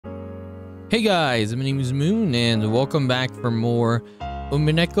Hey guys, my name is Moon and welcome back for more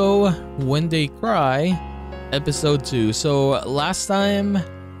Umineko When They Cry episode 2. So last time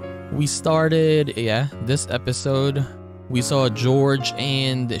we started, this episode we saw George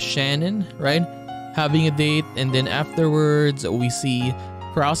and Shannon, right? Having a date, and then afterwards we see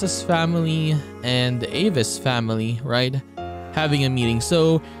Krause's family and Avis family, right? Having a meeting.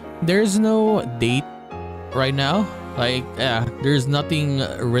 So there's no date right now. There's nothing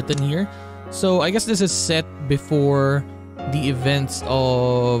written here. So I guess this is set before the events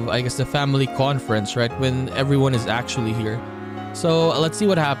of, the family conference, right? When everyone is actually here. So let's see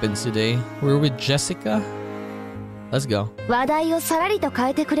what happens today. We're with Jessica. Let's go. 話題をさらりと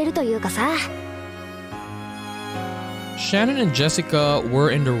変えてくれるというかさ。 Shannon and Jessica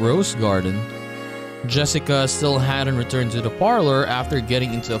were in the rose garden. Jessica still hadn't returned to the parlor after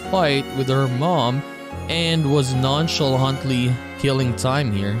getting into a fight with her mom and was nonchalantly killing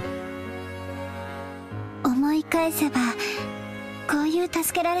time here. 思い返せば、こういう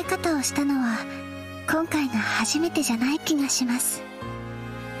助けられ方をしたのは今回が初めてじゃない気がします。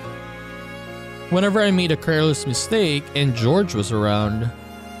 Whenever I made a careless mistake and George was around,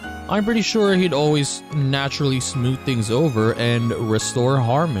 I'm pretty sure he'd always naturally smooth things over and restore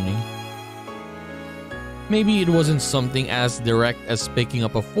harmony. Maybe it wasn't something as direct as picking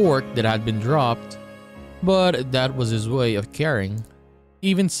up a fork that had been dropped, but that was his way of caring.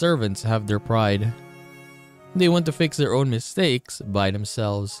 Even servants have their pride. They want to fix their own mistakes by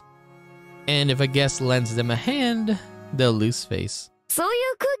themselves. And if a guest lends them a hand, they'll lose face. そうい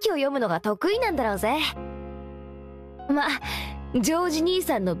う空気を読むのが得意なんだろうぜ。ま、ジョージ兄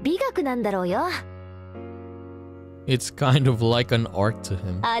さんの美学なんだろうよ。 It's kind of like an art to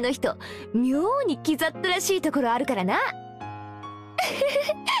him. あの人、妙に気ざったらしいところあるからな。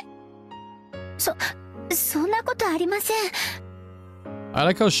そんなことありません。 I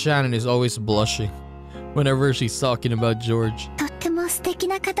like how Shannon is always blushing whenever she's talking about George. とっても素敵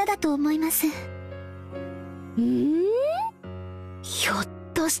な方だと思います。ひょっ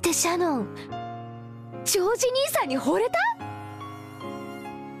としてシャノン、ジョージ兄さんに惚れた？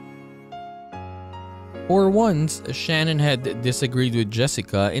 For once, Shannon had disagreed with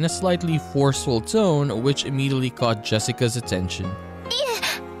Jessica in a slightly forceful tone, which immediately caught Jessica's attention. い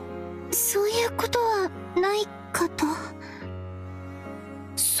え、そういうことはないかと。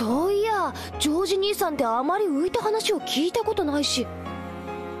そういや、ジョージ兄さんってあまり浮いた話を聞いたことないし。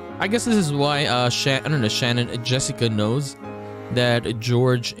 I guess this is why Jessica knows that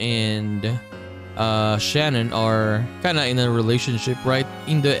George and Shannon are kind of in a relationship, right?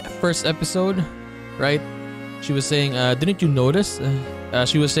 In the first episode, right? She was saying, didn't you notice?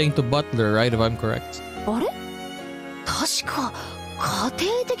 She was saying to Butler, right? If I'm correct. あれ？確か家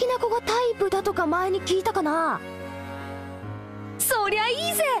庭的な子がタイプだとか前に聞いたかな。そりゃい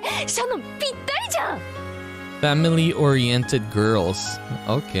いぜ。シャノンぴったりじゃん。Family-oriented girls.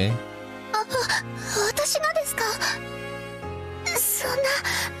 Okay. 私がですか？そん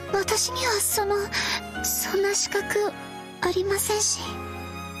な、私にはそんな資格ありませんし。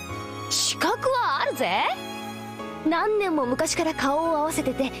資格はあるぜ。何年も昔から顔を合わせ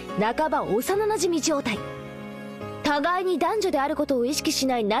てて、半ば幼なじみ状態。互いに男女であることを意識し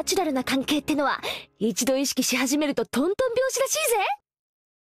ないナチュラルな関係ってのは、一度意識し始めるとトントン拍子らしい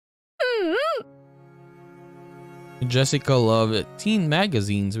ぜ。Jessica loved teen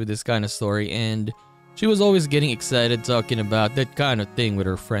magazines with this kind of story, and she was always getting excited talking about that kind of thing with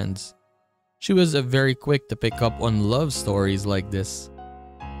her friends. She was very quick to pick up on love stories like this.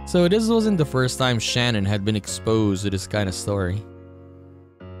 So this wasn't the first time Shannon had been exposed to this kind of story.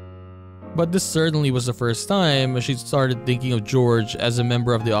 But this certainly was the first time she started thinking of George as a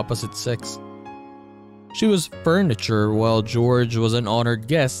member of the opposite sex. She was furniture while George was an honored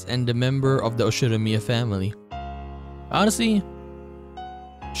guest and a member of the Oshinomiya family. Honestly,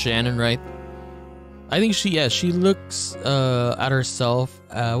 Shannon, right? I think she looks at herself,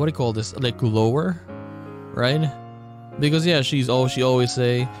 what do you call this? Like lower, right? Because she always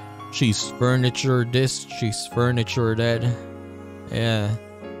say she's furniture this, she's furniture that. Yeah.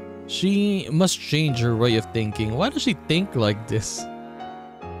 She must change her way of thinking. Why does she think like this?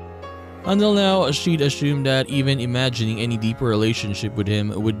 Until now, she'd assumed that even imagining any deeper relationship with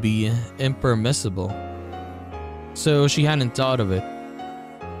him would be impermissible. So she hadn't thought of it.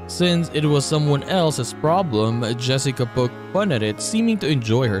 Since it was someone else's problem, Jessica poked fun at it, seeming to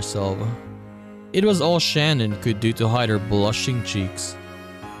enjoy herself. It was all Shannon could do to hide her blushing cheeks.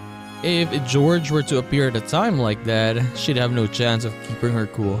 If George were to appear at a time like that, she'd have no chance of keeping her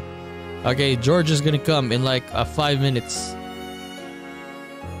cool. Okay, George is gonna come in like 5 minutes.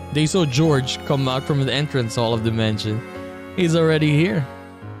 They saw George come out from the entrance hall of the mansion. He's already here.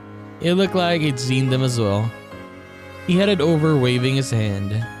 It looked like he'd seen them as well. He headed over waving his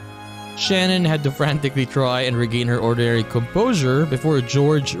hand. Shannon had to frantically try and regain her ordinary composure before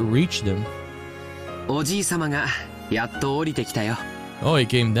George reached them. おじいさまがやっと降りてきたよ。 Oh, he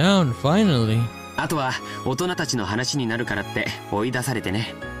came down, finally. あとは大人たちの話になるからって追い出されて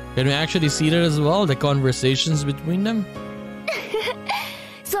ね。 Can we actually see that as well, the conversations between them?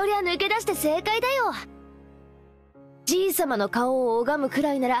 そりゃ抜け出して正解だよ。じいさまの顔を拝むく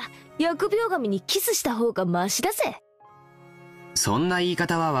らいなら疫病神にキスした方がマシだぜ。そんな言い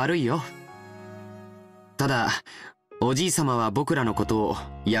方は悪いよ。ただおじいさまは僕らのことを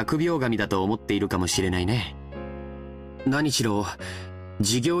疫病神だと思っているかもしれないね。何しろ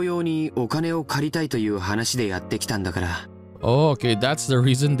事業用にお金を借りたいという話でやってきたんだから。 Oh, okay, that's the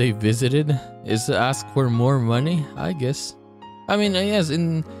reason they visited, is to ask for more money, I guess. I mean, yes,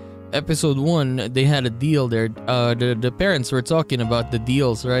 in episode 1, they had a deal there. The parents were talking about the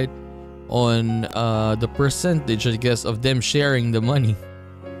deals, right? On the percentage, I guess, of them sharing the money.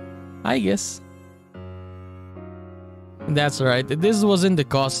 I guess. That's right, this wasn't the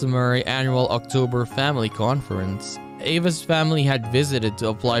customary annual October family conference. Ava's family had visited to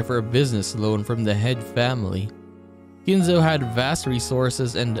apply for a business loan from the head family. Kinzo had vast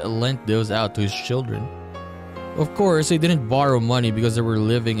resources and lent those out to his children. Of course, they didn't borrow money because they were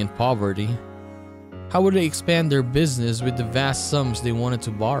living in poverty. How would they expand their business with the vast sums they wanted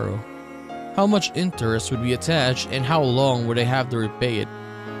to borrow? How much interest would be attached and how long would they have to repay it?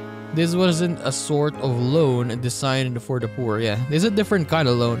 This wasn't a sort of loan designed for the poor. Yeah, this is a different kind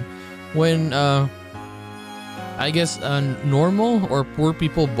of loan. When, I guess, normal or poor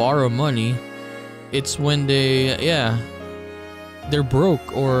people borrow money, it's when they, they're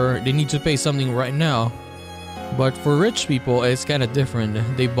broke or they need to pay something right now. But for rich people, it's kind of different.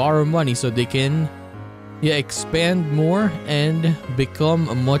 They borrow money so they can, expand more and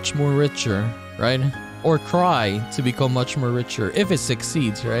become much more richer, right? Or try to become much more richer if it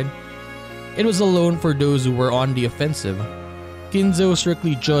succeeds, right? It was a loan for those who were on the offensive. Kinzo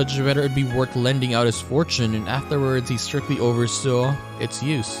strictly judged whether it'd be worth lending out his fortune, and afterwards he strictly oversaw its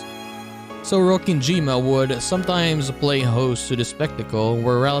use. So Rokinjima would sometimes play host to the spectacle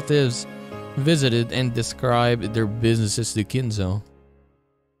where relatives visited and described their businesses to Kinzo.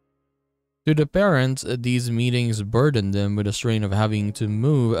 To the parents, these meetings burdened them with the strain of having to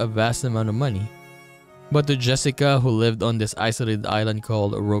move a vast amount of money. But to Jessica, who lived on this isolated island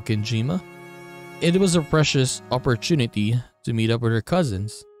called Rokinjima, it was a precious opportunity to meet up with her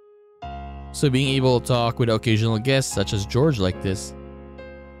cousins. So being able to talk with occasional guests such as George like this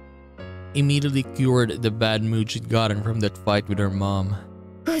immediately cured the bad mood she'd gotten from that fight with her mom.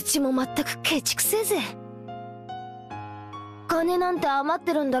 うちも全くケチくせえぜ。金なんて余っ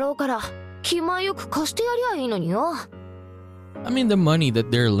てるんだろうから気前よく貸してやりゃいいのによ。I mean, the money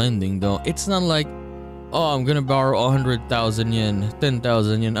that they're lending though, it's not like, oh, I'm gonna borrow 100,000 yen,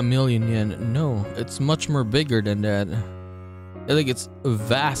 10,000 yen, a million yen. No, it's much more bigger than that. Like, it's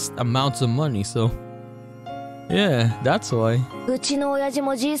vast amounts of money, so yeah, that's why. うちの親父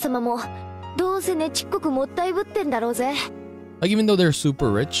もじいさまもどうせねちっこくもったいぶってんだろうぜ。Like, even though they're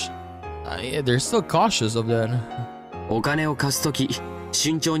super rich, they're still cautious of that. お金を貸すとき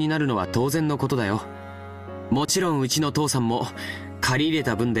慎重になるのは当然のことだよ。もちろんうちの父さんも借り入れ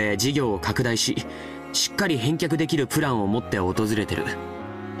た分で事業を拡大し、しっかり返却できるプランを持って訪れてる。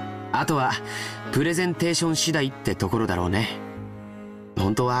あとはプレゼンテーション次第ってところだろうね。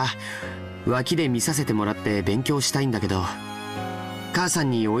本当は脇で見させてもらって勉強したいんだけど、母さ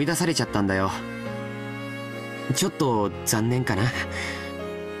んに追い出されちゃったんだよ。ちょっと残念かな。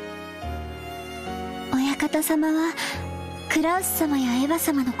親方様はクラウス様やエヴァ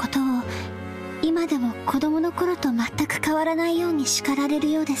様のことを今でも子供の頃と全く変わらないように叱られる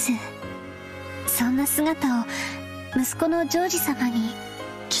ようです。そんな姿を息子のジョージ様に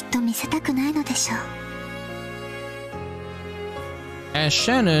きっと見せたくないのでしょう。As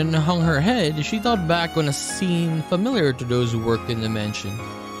Shannon hung her head, she thought back on a scene familiar to those who worked in the mansion.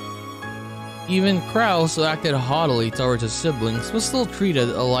 Even Kraus, who acted haughtily towards his siblings, was still treated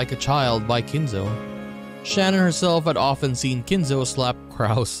like a child by Kinzo. Shannon herself had often seen Kinzo slap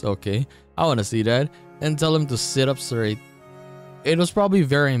Kraus, okay, I wanna see that, and tell him to sit up straight. It was probably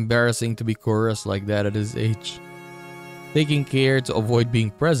very embarrassing to be coerced like that at his age. Taking care to avoid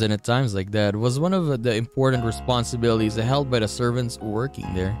being present at times like that was one of the important responsibilities held by the servants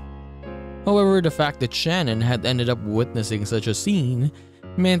working there. However, the fact that Shannon had ended up witnessing such a scene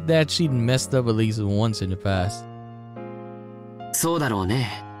meant that she'd messed up at least once in the past. そうだろうね。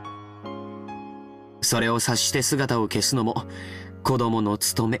それを察して姿を消すのも子供の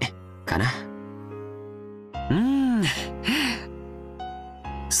務めかな。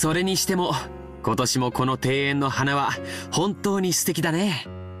それにしても、今年もこの庭園の花は本当に素敵だね。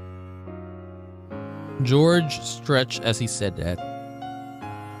George stretched as he said that,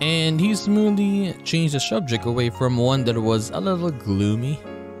 and he smoothly changed the subject away from one that was a little gloomy.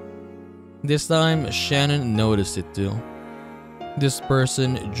 This time, Shannon noticed it too. This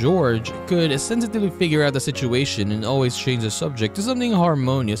person, George, could sensitively figure out the situation and always change the subject to something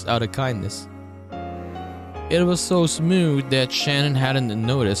harmonious out of kindness. It was so smooth that Shannon hadn't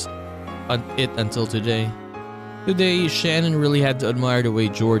noticed it until today. Today, Shannon really had to admire the way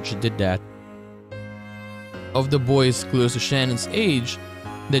George did that. Of the boys close to Shannon's age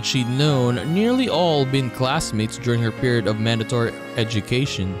that she'd known, nearly all been classmates during her period of mandatory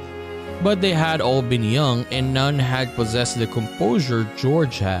education. But they had all been young and none had possessed the composure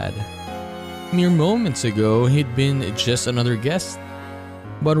George had. Mere moments ago, he'd been just another guest.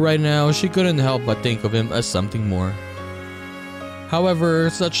 But right now, she couldn't help but think of him as something more. However,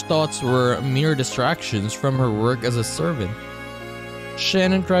 such thoughts were mere distractions from her work as a servant.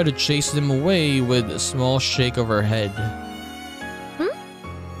 Shannon tried to chase them away with a small shake of her head.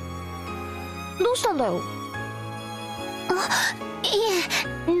 どうしたんだよ。い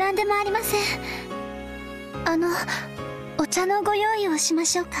え、何でもありません。お茶のご用意をしま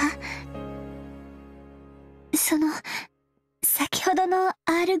しょうか。先ほどのア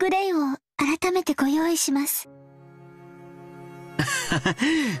ールグレイを改めてご用意します。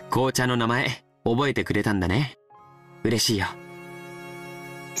紅茶の名前、覚えてくれたんだね。嬉しいよ。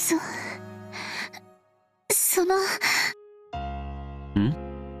さ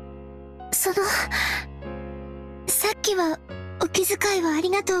っきはお気遣いをあり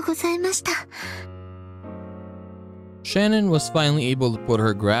がとうございました。Shannon was finally able to put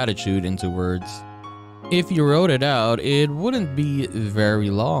her gratitude into words. If you wrote it out, it wouldn't be very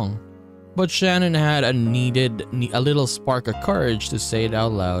long. But Shannon had a little spark of courage to say it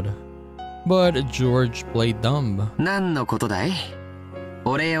out loud. But George played dumb. 何のことだい？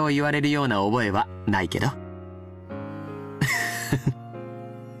お礼を言われるような覚えはないけど。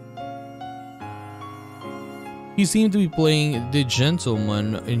He seemed to be playing the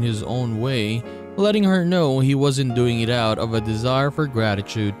gentleman in his own way, letting her know he wasn't doing it out of a desire for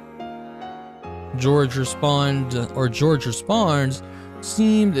gratitude. George's response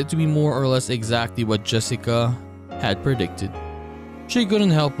seemed to be more or less exactly what Jessica had predicted. She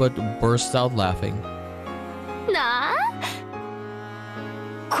couldn't help but burst out laughing. なあ、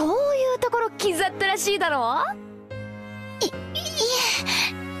こういうところ気ざったらしいだろ。い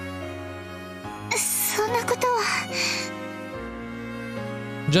え、そんなことは。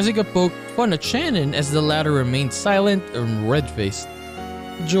Jessica poked fun at Shannon as the latter remained silent and red-faced.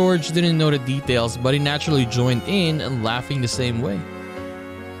 George didn't know the details, but he naturally joined in and laughing the same way.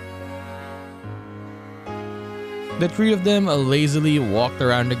 The three of them lazily walked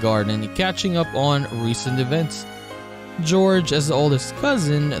around the garden, catching up on recent events. George, as the oldest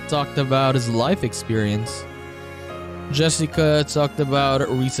cousin, talked about his life experience. Jessica talked about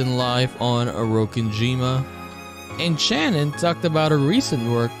recent life on Orokinjima, and Shannon talked about her recent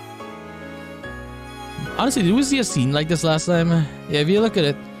work. Honestly, did we see a scene like this last time? Yeah, if you look at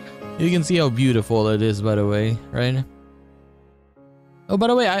it, you can see how beautiful it is, by the way, right? Oh, by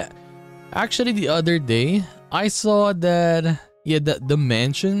the way, actually the other day, I saw that, yeah, the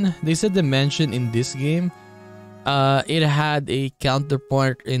mansion, they said the mansion in this game, it had a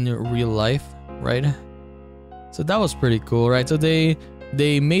counterpart in real life, right? So that was pretty cool, right? So they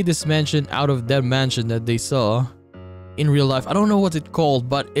made this mansion out of that mansion that they saw in real life. I don't know what it's called,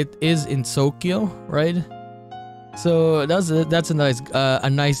 but it is in Tokyo, right? So that's a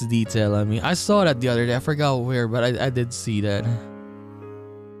nice detail. I mean, I saw that the other day. I forgot where, but I did see that.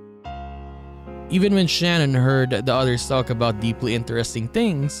 Even when Shannon heard the others talk about deeply interesting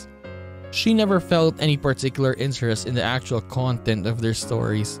things, she never felt any particular interest in the actual content of their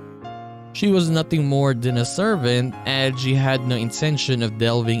stories. She was nothing more than a servant, and she had no intention of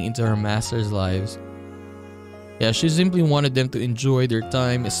delving into her master's lives. Yeah, she simply wanted them to enjoy their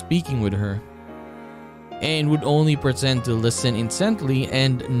time speaking with her, and would only pretend to listen intently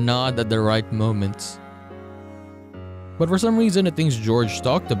and nod at the right moments. But for some reason, the things George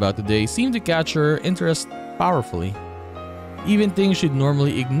talked about today seemed to catch her interest powerfully. Even things she'd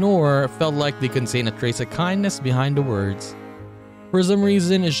normally ignore felt like they contained a trace of kindness behind the words. For some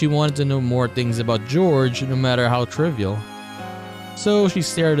reason, she wanted to know more things about George, no matter how trivial. So she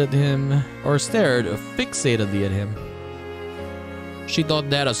stared fixatedly at him. She thought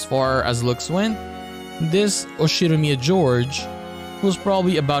that as far as looks went, this Oshiromiya George was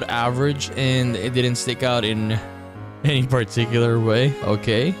probably about average and it didn't stick out in any particular way,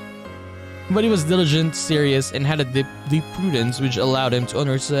 okay? But he was diligent, serious, and had a deep prudence which allowed him to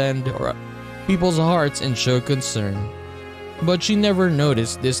understand people's hearts and show concern. But she never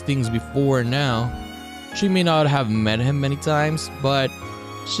noticed these things before now. She may not have met him many times, but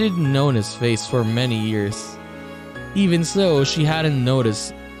she'd known his face for many years. Even so, she hadn't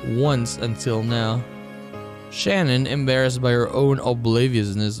noticed once until now. Shannon, embarrassed by her own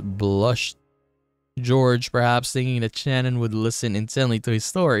obliviousness, blushed. George, perhaps thinking that Shannon would listen intently to his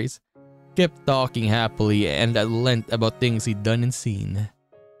stories, kept talking happily and at length about things he'd done and seen.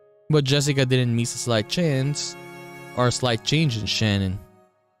 But Jessica didn't miss a slight change in Shannon.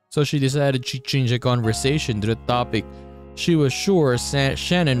 So she decided she'd change the conversation to the topic she was sure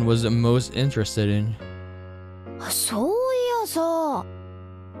Shannon was the most interested in. そういやさ、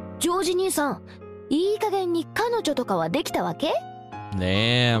ジョージ兄さん、いい加減に彼女とかはできたわけ？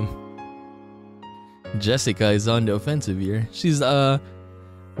 Damn. Jessica is on the offensive here. She's what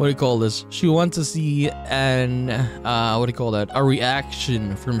do you call this? She wants to see an what do you call that? A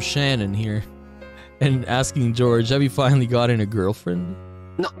reaction from Shannon here. And asking George, have you finally gotten a girlfriend?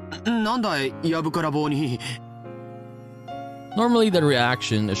 Normally the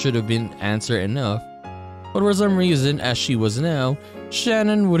reaction should have been answer enough. But for some reason, as she was now,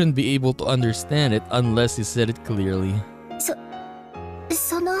 Shannon wouldn't be able to understand it unless he said it clearly.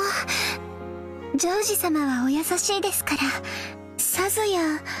 そのジョージ様はお優しいですから、さぞ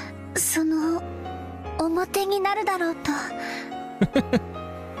やその表になるだろうと。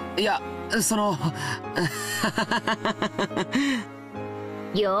いや、その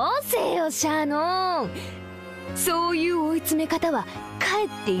よせよシャノン、そういう追い詰め方はかえっ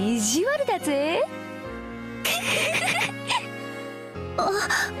て意地悪だぜ。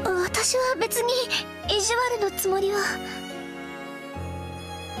私は別に意地悪のつもりは。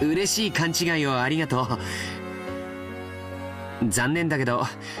嬉しい勘違いをありがとう。残念だけど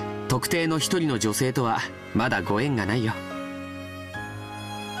特定の一人の女性とはまだご縁がないよ。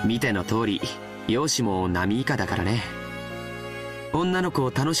見ての通り容姿も並以下だからね。女の子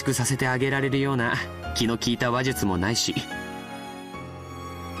を楽しくさせてあげられるような気の利いた話術もないし。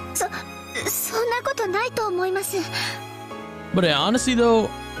そんなことないと思います。 But honestly though,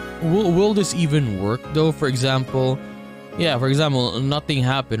 will this even work though? For example, nothing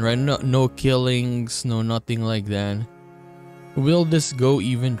happened, right? No killings, nothing like that. Will this go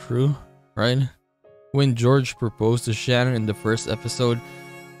even true, right? When George proposed to Shannon in the first episode,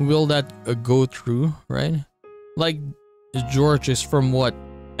 will that go true, right? Like, George is from what?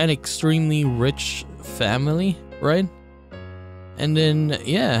 An extremely rich family, right? And then,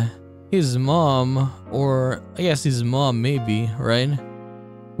 yeah, his mom, or I guess his mom maybe, right?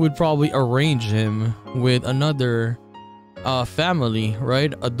 Would probably arrange him with another family,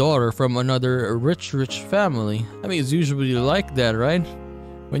 right? A daughter from another rich family. I mean, it's usually like that, right?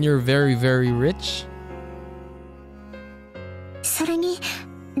 When you're very, very rich. それに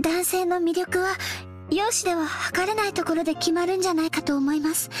男性の魅力は容姿では測れないところで決まるんじゃないかと思い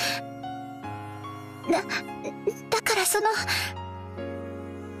ます。だからその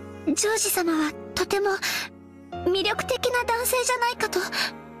ジョージ様はとても魅力的な男性じゃないかと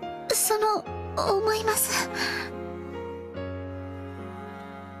思います。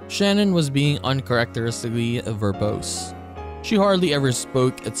 Shannon was being uncharacteristically verbose. She hardly ever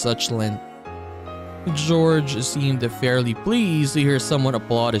spoke at such length. George seemed fairly pleased to hear someone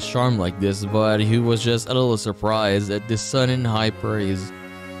applaud his charm like this, but he was just a little surprised at this sudden high praise.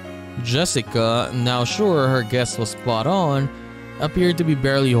 Jessica, now sure her guess was spot on, appeared to be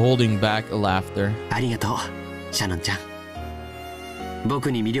barely holding back laughter. ありがとう、シャノンちゃん。僕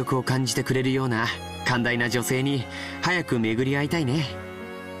に魅力を感じてくれるような寛大な女性に早く巡り会いたいね。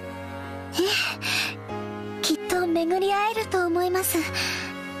きっと巡り会えると思います。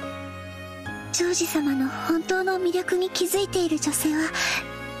ジョージ様の本当の魅力に気づいている女性は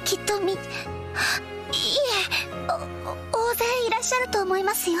きっと大勢いらっしゃると思い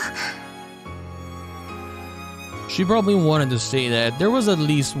ますよ。 She probably wanted to say that there was at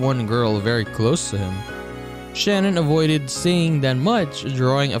least one girl very close to him. Shannon avoided saying that much,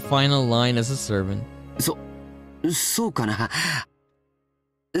 drawing a final line as a servant. そうかな。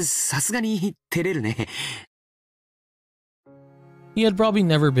さすがに照れるね。 He had probably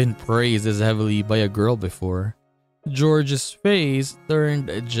never been praised as heavily by a girl before. George's face turned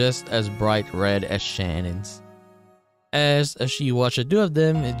just as bright red as Shannon's. As she watched the two of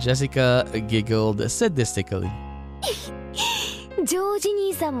them, Jessica giggled sadistically. ジョージ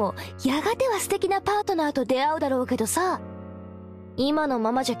兄さんもやがては素敵なパートナーと出会うだろうけどさ、今の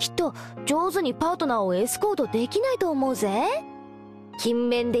ままじゃきっと上手にパートナーをエスコートできないと思うぜ。勤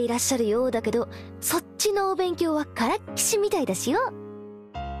勉でいらっしゃるようだけど、そっちのお勉強はからっきしみたいだしよ。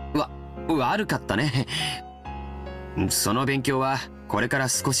悪かったね。その勉強はこれから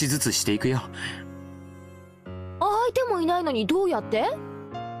少しずつしていくよ。相手もいないのにどうやって？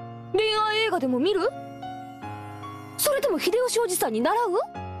恋愛映画でも見る？それとも秀吉おじさんに習う？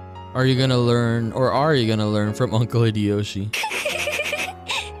 Are you gonna learn, or are you gonna learn from Uncle Hideyoshi?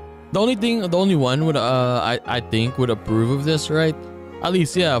 The only one would I think would approve of this, right? At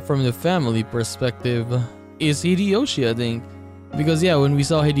least, yeah, from the family perspective, is Hideyoshi, I think. Because yeah, when we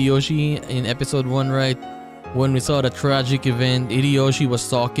saw Hideyoshi in episode 1, right? When we saw the tragic event, Hideyoshi was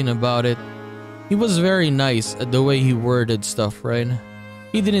talking about it. He was very nice at the way he worded stuff, right?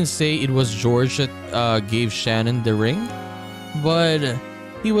 He didn't say it was George that gave Shannon the ring, but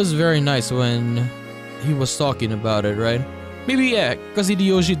he was very nice when he was talking about it, right? Maybe yeah, because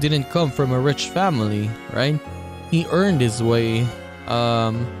Hideyoshi didn't come from a rich family, right? He earned his way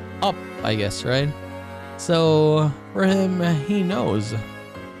up, I guess, right? So for him, he knows.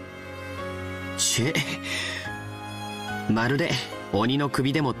 チェ、まるで鬼の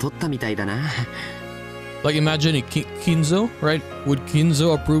首でも取ったみたいだな。Like imagine Kinzo, right? Would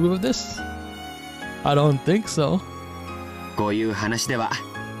Kinzo approve of this? I don't think so. こういう話では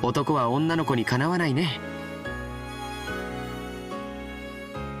男は女の子にかなわないね。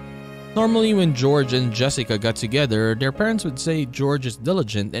Normally when George and Jessica got together, their parents would say George is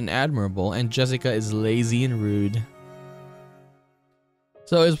diligent and admirable and Jessica is lazy and rude.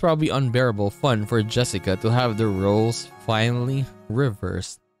 So it's probably unbearable fun for Jessica to have the roles finally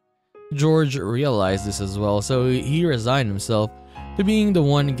reversed. George realized this as well, so he resigned himself to being the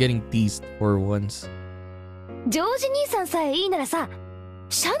one getting teased for once. ジョージ兄さんさえいいならさ、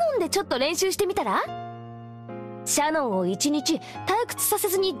シャノンでちょっと練習してみたら？シャノンを一日退屈させ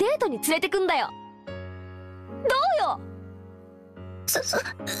ずにデートに連れてくんだよ。どうよ？そんな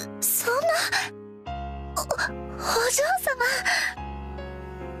お嬢様。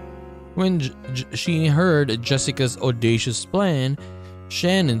When she heard Jessica's audacious plan,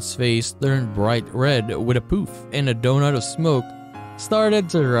 Shannon's face turned bright red with a poof, and a donut of smoke started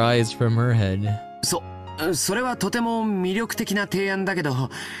to rise from her head. それはとても魅力的な提案だけど、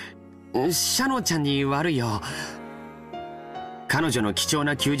シャノンちゃんに悪いよ。彼女の貴重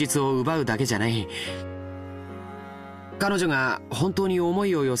な休日を奪うだけじゃない。彼女が本当に思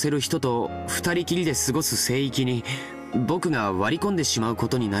いを寄せる人と二人きりで過ごす聖域に僕が割り込んでしまうこ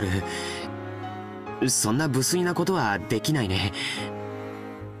とになる。そんな無粋なことはできないね。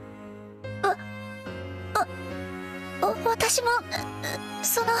私も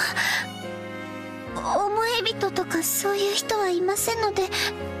その思い人とかそういう人はいませんので、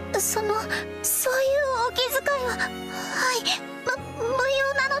そういうお気遣いは無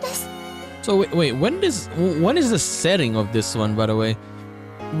用なのです。So wait, when is the setting of this one, by the way?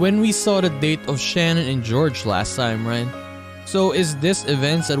 When we saw the date of Shannon and George last time, right? So is this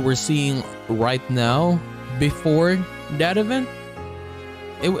events that we're seeing right now before that event?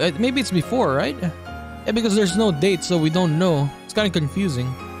 Maybe it's before, right? Yeah, because there's no date, so we don't know. It's kind of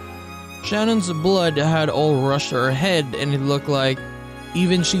confusing. Shannon's blood had all rushed to her head, and it looked like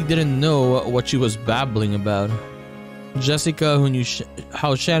even she didn't know what she was babbling about. Jessica, who knew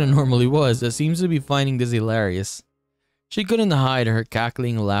how Shannon normally was, seems to be finding this hilarious. She couldn't hide her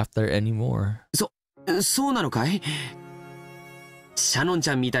cackling laughter anymore. そうなのかい？シャノンち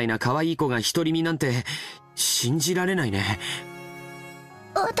ゃんみたいな可愛い子が独り身なんて信じられないね。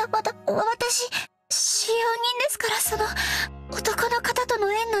私使用人ですから、その男の方と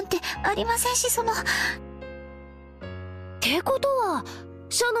の縁なんてありませんし、その。ってことは、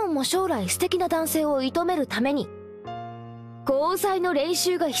シャノンも将来素敵な男性を射止めるために交際の練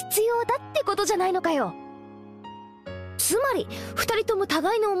習が必要だってことじゃないのかよ。つまり二人とも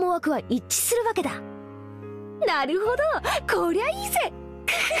互いの思惑は一致するわけだ。なるほど、こりゃいいぜ。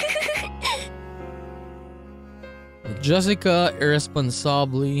Jessica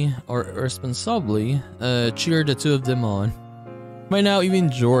irresponsibly cheered the two of them on. By now, even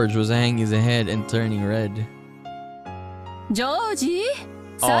George was hanging his head and turning red. ジョージ、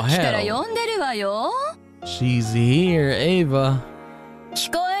さっきから呼んでるわよ。She's here, Ava.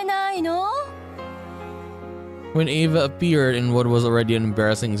 聞こえないの？ When Ava appeared in what was already an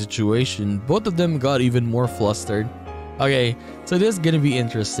embarrassing situation, both of them got even more flustered. Okay, so this is gonna be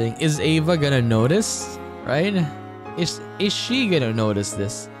interesting. Is Ava gonna notice? Right? Is she gonna notice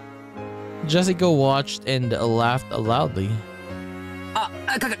this? Jessica watched and laughed loudly.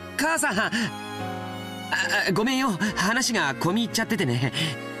 母さん、ごめんよ、話が込み入っちゃっててね。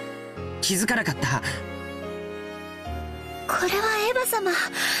気づかなかった。これはエヴァ様、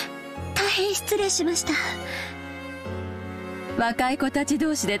大変失礼しました。若い子たち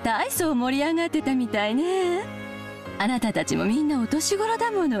同士で大層盛り上がってたみたいね。あなたたちもみんなお年頃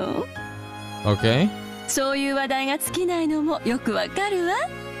だもの。Okay. そういう話題が尽きないのもよくわかるわ。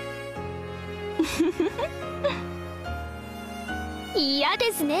嫌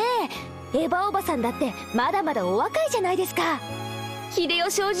ですね。エヴァおばさんだってまだまだお若いじゃないですか。秀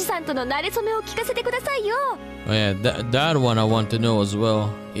吉おじさんとの馴れ初めを聞かせてくださいよ。Oh yeah, that one I want to know as well.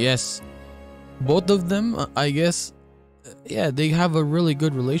 Yes, both of them, I guess, yeah, they have a really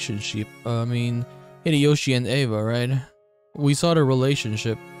good relationship. I mean, Hideyoshi and Eva, right? We saw the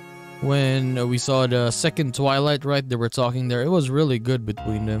relationship when we saw the second Twilight, right? They were talking there. It was really good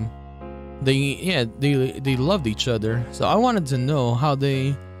between them. They loved each other. So I wanted to know how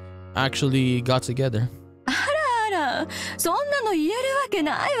they actually got together. あらあら、そんなの言えるわけ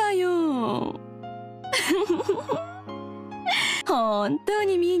ないわよ。本当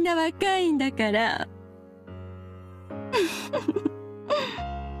にみんな若いんだから。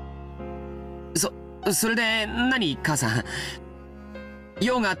それで何、母さん。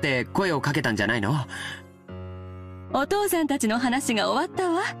用があって声をかけたんじゃないの？お父さんたちの話が終わった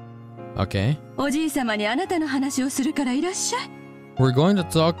わ。Okay. おじいさまにあなたの話をするからいらっしゃい。We're going to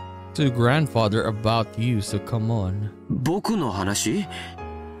talk to grandfather about you, so come on. 僕の話？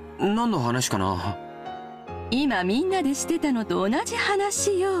何の話かな？今みんなでしてたのと同じ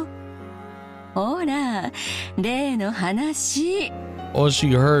話よ。ほら、例の話。Oh, she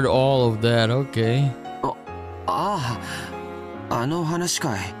heard all of that. Okay. あの話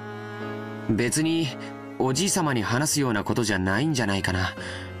かい。別におじいさまに話すようなことじゃないんじゃないかな。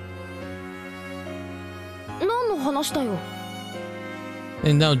何の話だよ。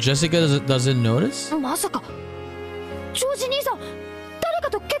And now Jessica doesn't notice? まさかジョージ兄さん誰か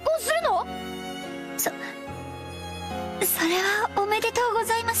と結婚するの？それはおめでとうご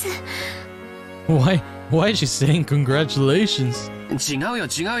ざいます。Why is she saying congratulations? 違うよ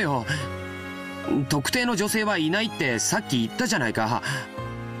違うよ。特定の女性はいないってさっき言ったじゃないか。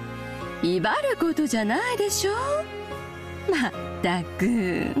威張ることじゃないでしょ。まった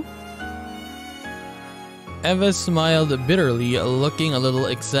く。Eva smiled bitterly, looking a little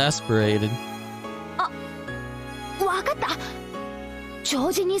exasperated. わかった。ジョ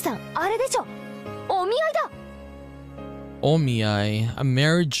ージ兄さんあれでしょ。お見合いだ。Omiai, a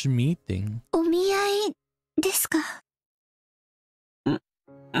marriage meeting. お見合いですか。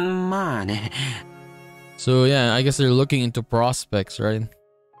まあね。 So yeah, I guess they're looking into prospects, right?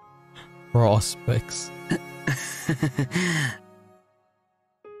 Prospects.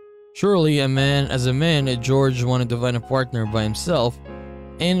 Surely as a man, George wanted to find a partner by himself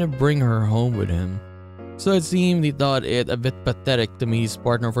and bring her home with him. So it seemed he thought it a bit pathetic to meet his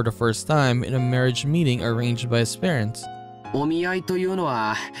partner for the first time in a marriage meeting arranged by his parents. お見合いというの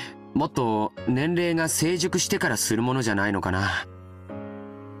はもっと年齢が成熟してからするものじゃないのかな。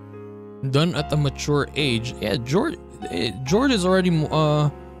Done at a mature age. Yeah, George is already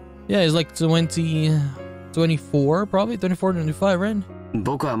yeah, he's like 24, probably 24, 25, right?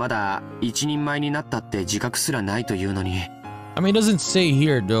 僕はまだ一人前になったって自覚すらないというのに。I mean, it doesn't say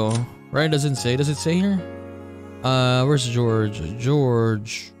here though, right? Does it say here? Where's George?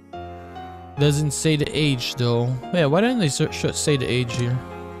 George doesn't say the age though. Yeah, why didn't they say the age here?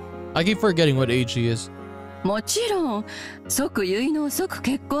 I keep forgetting what age he is. もちろん即結納即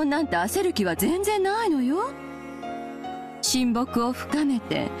結婚なんて焦る気は全然ないのよ。親睦を深め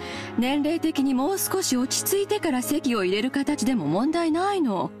て年齢的にもう少し落ち着いてから籍を入れる形でも問題ない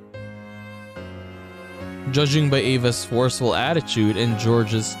の。 Judging by Ava's forceful attitude and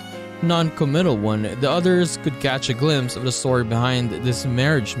George's non-committal one, the others could catch a glimpse of the story behind this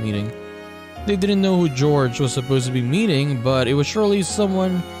marriage meeting. They didn't know who George was supposed to be meeting, but it was surely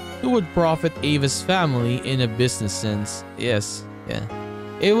someone who would profit Ava's family in a business sense. Yes, yeah.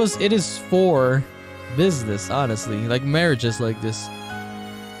 It is for business, honestly, like marriages like this.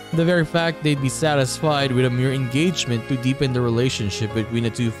 The very fact they'd be satisfied with a mere engagement to deepen the relationship between the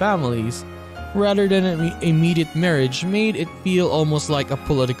two families, rather than an immediate marriage, made it feel almost like a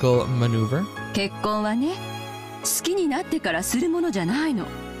political maneuver. 結婚はね、好きになってからするものじゃないの。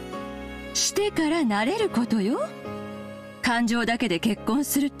してから慣れることよ。感情だけで結婚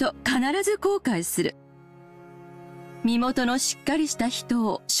すると必ず後悔する。身元のしっかりした人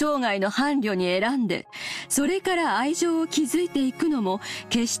を生涯の伴侶に選んで、それから愛情を築いていくのも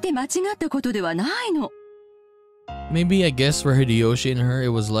決して間違ったことではないの。Maybe I guess for Hideyoshi and her it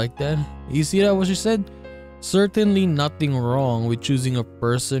was like that. You see that what she said? Certainly nothing wrong with choosing a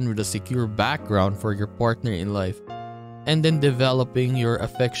person with a secure background for your partner in life, and then developing your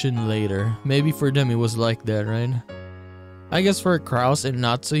affection later. Maybe for them it was like that, right? I guess for Kraus and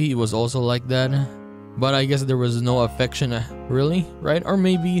Natsuhi it was also like that. But I guess there was no affection, really, right? Or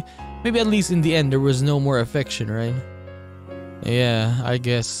maybe at least in the end there was no more affection, right? Yeah, I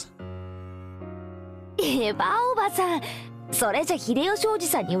guess. エヴァおばさん、それじゃ秀吉おじ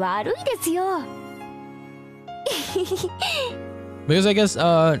さんに悪いですよ。Because I guess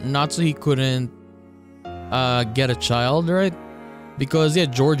Natsuhi couldn't get a child, right? Because yeah,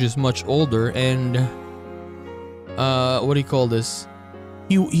 George is much older, and what do you call this?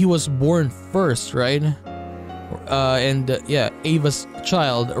 He was born first, right? And yeah, Ava's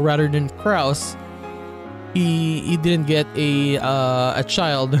child rather than Kraus. He didn't get a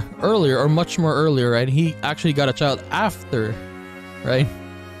child earlier, or much more earlier, right? He actually got a child after, right?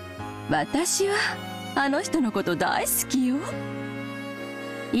 私はあの人のこと大好きよ。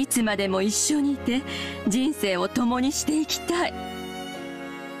いつまでも一緒にいて人生を共にしていきたい。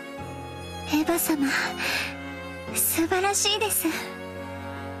エヴァ様、素晴らしいです。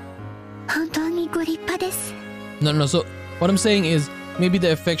本当にご立派です。No, so what I'm saying is maybe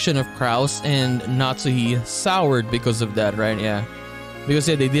the affection of Kraus and Natsuhi soured because of that, right? Yeah. Because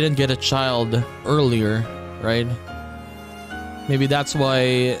yeah, they didn't get a child earlier, right? Maybe that's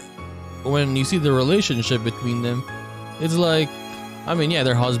why when you see the relationship between them, it's like, I mean, yeah,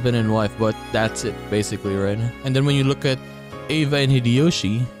 they're husband and wife, but that's it, basically, right? And then when you look at Ava and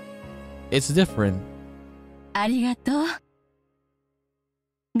Hideyoshi, it's different. ありがとう。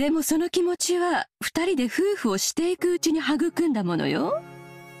でもその気持ちは二人で夫婦をしていくうちに育んだものよ。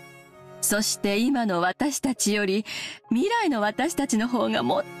そして今の私たちより未来の私たちの方が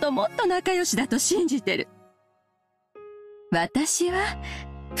もっともっと仲良しだと信じてる。私は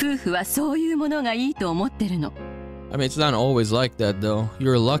夫婦はそういうものがいいと思ってるの。I mean, it's not always like that, though.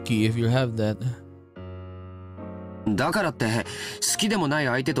 You're lucky if you have that. だからって好きでもない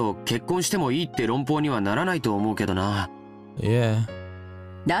相手と結婚してもいいって論法にはならないと思うけどな。Yeah.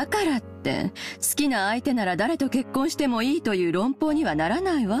 だからって好きな相手なら誰と結婚してもいいという論法にはなら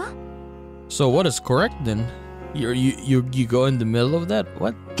ないわ。So what is correct then? You go in the middle of that?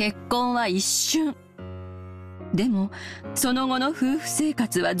 What? 結婚は一瞬。でもその後の夫婦生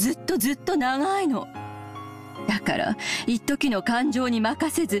活はずっとずっと長いの。だから一時の感情に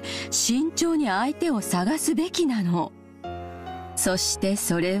任せず慎重に相手を探すべきなの。そして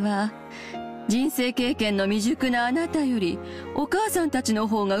それは人生経験の未熟なあなたよりお母さんたちの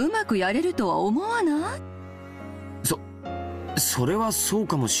方がうまくやれるとは思わない？それはそう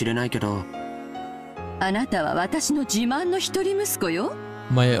かもしれないけど。あなたは私の自慢の一人息子よ。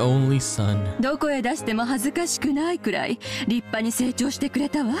My only son. どこへ出しても恥ずかしくないくらい立派に成長してくれ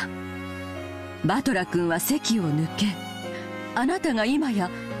たわ。バトラ君は籍を抜け、あなたが今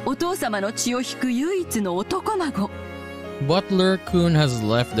やお父様の血を引く唯一の男孫。Butler Kun has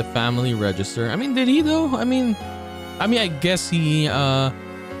left the family register. I mean, did he though? I mean, I guess he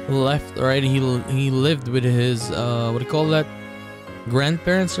left, right? He lived with his what do you call that?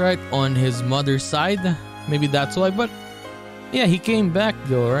 Grandparents, right? On his mother's side. Maybe that's why. But yeah, he came back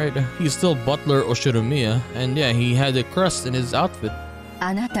though, right? He's still Butler Oshiromiya, and yeah, he had a crust in his outfit.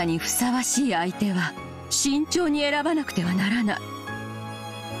 あなたにふさわしい相手は慎重に選ばなくてはならない。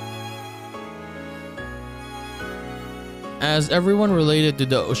As everyone related to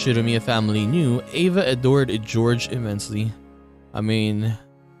the Oshiromiya family knew, Ava adored George immensely. I mean,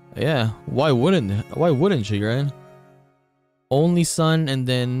 yeah, why wouldn't she, right? Only son, and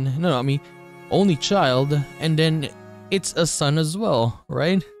then only child, and then it's a son as well,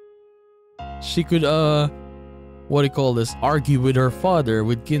 right? She could what do you call this? Argue with her father,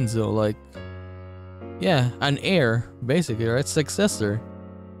 with Ginzo, like, yeah, an heir, basically, right? Successor.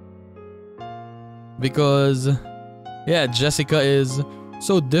 Because, yeah, Jessica is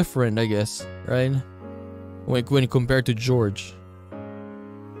so different, I guess, right? When compared to George.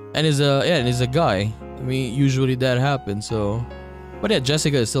 And is a guy. I mean, usually that happens, so. But yeah,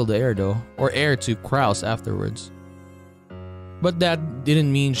 Jessica is still the heir, though. Or heir to Kraus afterwards. But that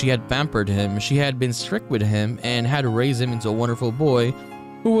didn't mean she had pampered him. She had been strict with him and had raised him into a wonderful boy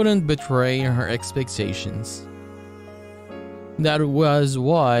who wouldn't betray her expectations. That was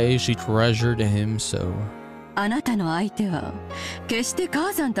why she treasured him so. あなたの相手は決して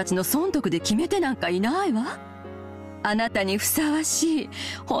母さんたちの損得で決めてなんかいないわ。あなたにふさわしい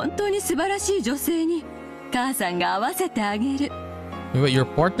本当に素晴らしい女性に母さんが合わせてあげる。But your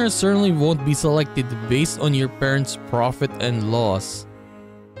partner certainly won't be selected based on your parents' profit and loss.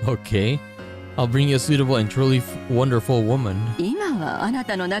 Okay, I'll bring you a suitable and truly wonderful woman. 今はあな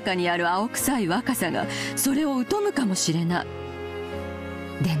たの中にある青臭い若さがそれを疎むかもしれない。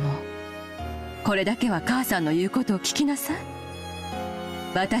でもこれだけは母さんの言うことを聞きなさい。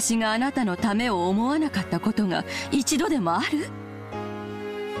私があなたのためを思わなかったことが一度でもある？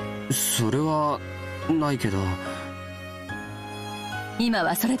それはないけど。今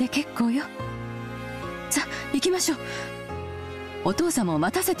はそれで結構よ。さあ行きましょう。お父様を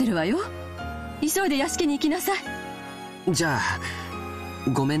待たせてるわよ。急いで屋敷に行きなさい。じゃあ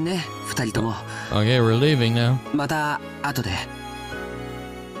ごめんね二人とも。 Okay, we're leaving now. また後で。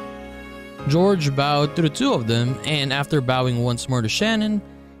 George bowed to the two of them, and after bowing once more to Shannon,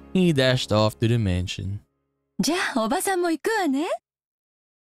 he dashed off to the mansion. じゃあおばさんも行くわね。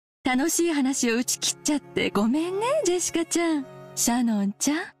楽しい話を打ち切っちゃってごめんね、ジェシカちゃん、シャノン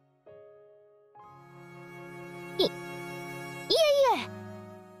ちゃん。いえ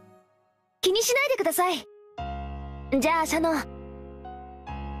気にしないでください。じゃあシャノン、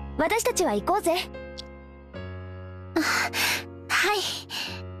私たちは行こうぜ。はい。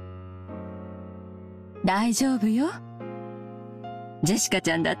大丈夫よ。ジェシカ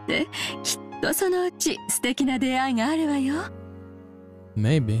ちゃんだってきっとそのうち素敵な出会いがあるわよ。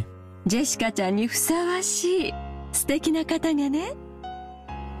 Maybe. ジェシカちゃんにふさわしい素敵な方がね。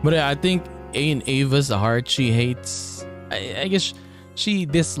 But I think in Ava's heart, she hates. I guess she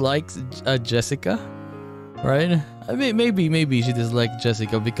dislikes Jessica, right? I mean, maybe she dislikes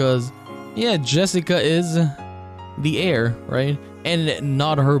Jessica because, yeah, Jessica is the heir, right? And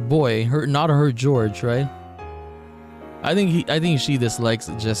not her boy, not her George, right? I think she dislikes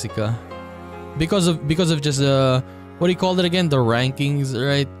Jessica because of just what do you call it again? The rankings,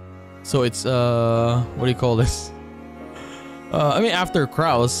 right? So it's what do you call this? I mean, after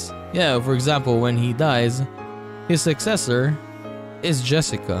Kraus, yeah, for example, when he dies, his successor is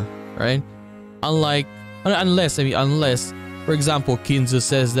Jessica, right? Unless, for example, Kinzu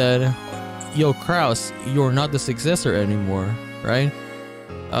says that, yo, Kraus, you're not the successor anymore, right?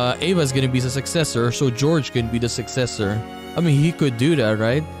 Ava's gonna be the successor, so George can be the successor. I mean, he could do that,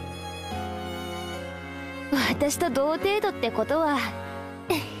 right? 私と同程度ってことは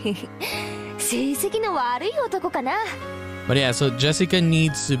成績の悪い男かな。 But yeah, so Jessica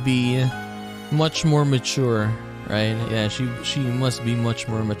needs to be much more mature, right? Yeah, she must be much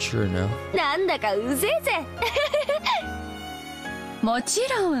more mature now. なんだかうぜえぜ。もち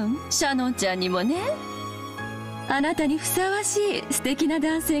ろんシャノンちゃんにもね。あなたにふさわしい素敵な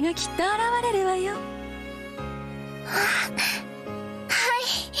男性がきっと現れるわよ。はい。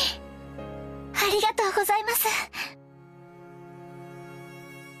ありがとうございます。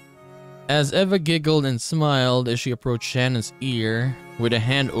 As Eva giggled and smiled as she approached Shannon's ear with a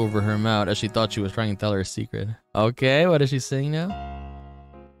hand over her mouth as she thought she was trying to tell her a secret. Okay, what is she saying now?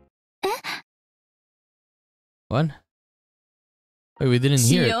 What? Wait, we didn't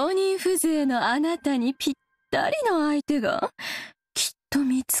使 hear it. 用人風情のあなたにぴったりの相手がきっと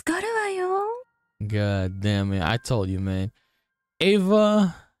見つかるわよ。 God damn it, I told you, man.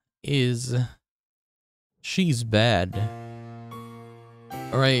 Eva is... she's bad.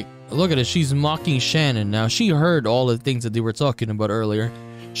 Alright, look at it. She's mocking Shannon now. She heard all the things that they were talking about earlier.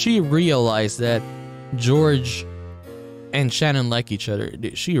 She realized that George and Shannon like each other.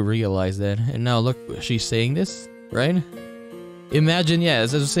 She realized that. And now look, she's saying this, right? Imagine, yeah,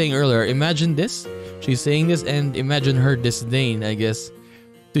 as I was saying earlier, imagine this. She's saying this and imagine her disdain, I guess,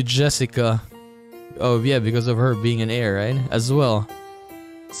 to Jessica. Oh, yeah, because of her being an heir, right? As well.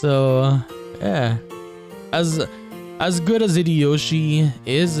 So, yeah. As good as Hideyoshi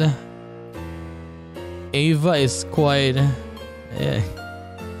is, Eva is quite... yeah.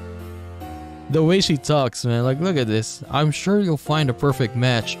 The way she talks, man, like, look at this. I'm sure you'll find a perfect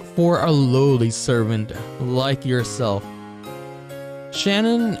match for a lowly servant like yourself.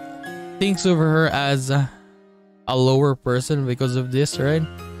 Shannon thinks of her as a lower person because of this, right?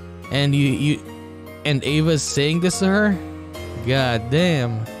 And and Ava's saying this to her? God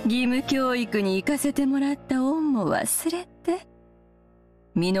damn. 義務教育に行かせてもらった恩も忘れて。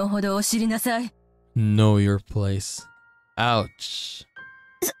身の程を知りなさい。Know your place. Ouch.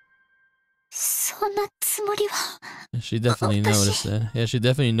 そんなつもりは。 She definitely noticed that. Yeah, she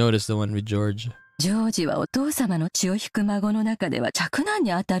definitely noticed the one with George. ジョージはお父様の血を引く孫の中では嫡男に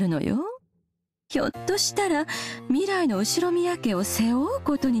当たるのよ。ひょっとしたら未来の後ろ宮家を背負う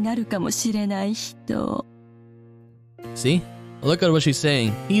ことになるかもしれない人。 See? Look at what she's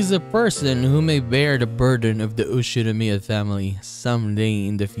saying. He's a person who may bear the burden of the Ushiramiya family someday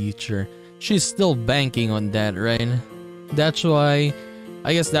in the future. She's still banking on that, right? That's why...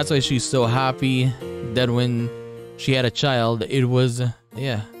 I guess that's why she's so happy that when she had a child, it was,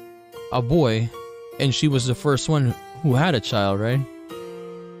 yeah, a boy. And she was the first one who had a child, right?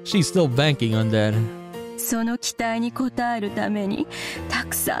 She's still banking on that. その期待に応えるためにた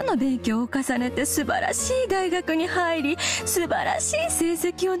くさんの勉強を重ねて素晴らしい大学に入り素晴らしい成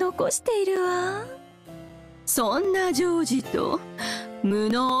績を残しているわ。そんなジョージと無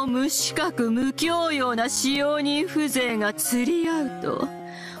能無資格無教養な使用人風情が釣り合うと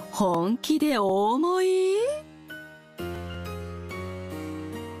本気でお思い？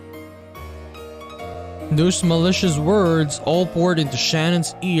 Those malicious words all poured into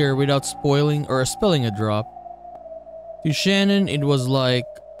Shannon's ear without spoiling or spilling a drop. To Shannon, it was like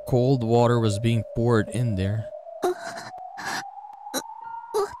cold water was being poured in there.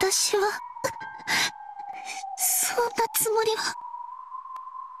 私はそんなつもりは。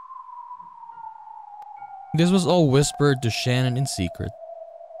 This was all whispered to Shannon in secret.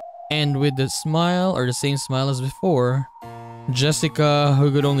 And with the smile, or the same smile as before, Jessica,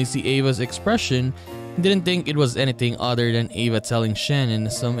 who could only see Ava's expression, didn't think it was anything other than Ava telling Shannon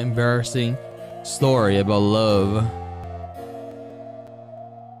some embarrassing story about love.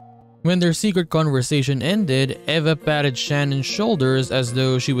 When their secret conversation ended, Eva patted Shannon's shoulders as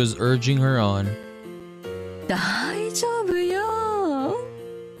though she was urging her on. 大丈夫よ。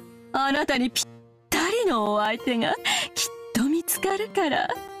あなたにぴったりのお相手がきっと見つかるから。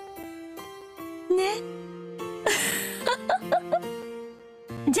ね。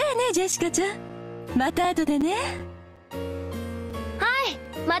じゃあね、ジェシカちゃん。また後でね。はい、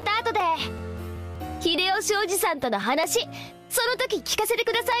また後で。秀吉おじさんとの話、その時聞かせて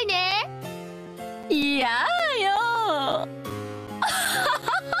くださいね。いやよ。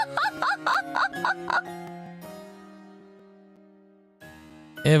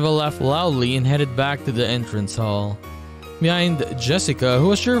Eva laughed loudly and headed back to the entrance hall, behind Jessica, who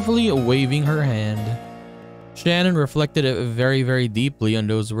was cheerfully waving her hand. Shannon reflected very, very deeply on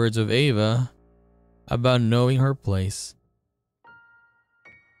those words of Eva about knowing her place.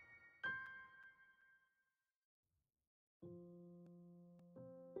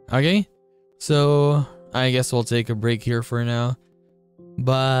 Okay, so I guess we'll take a break here for now.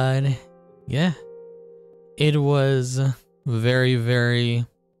 But yeah, it was very, very,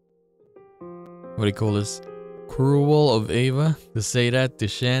 what do you call this? Cruel of Ava to say that to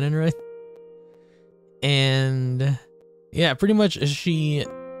Shannon, right? And yeah, pretty much she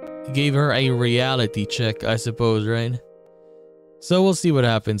gave her a reality check, I suppose, right? So we'll see what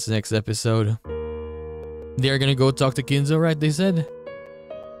happens next episode. They're gonna go talk to Kinzo, right? They said.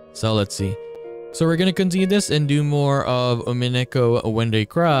 So let's see. So we're gonna continue this and do more of Umineko When They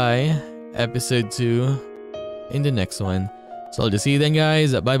Cry, episode 2, in the next one. So I'll just see you then,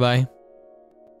 guys. Bye bye.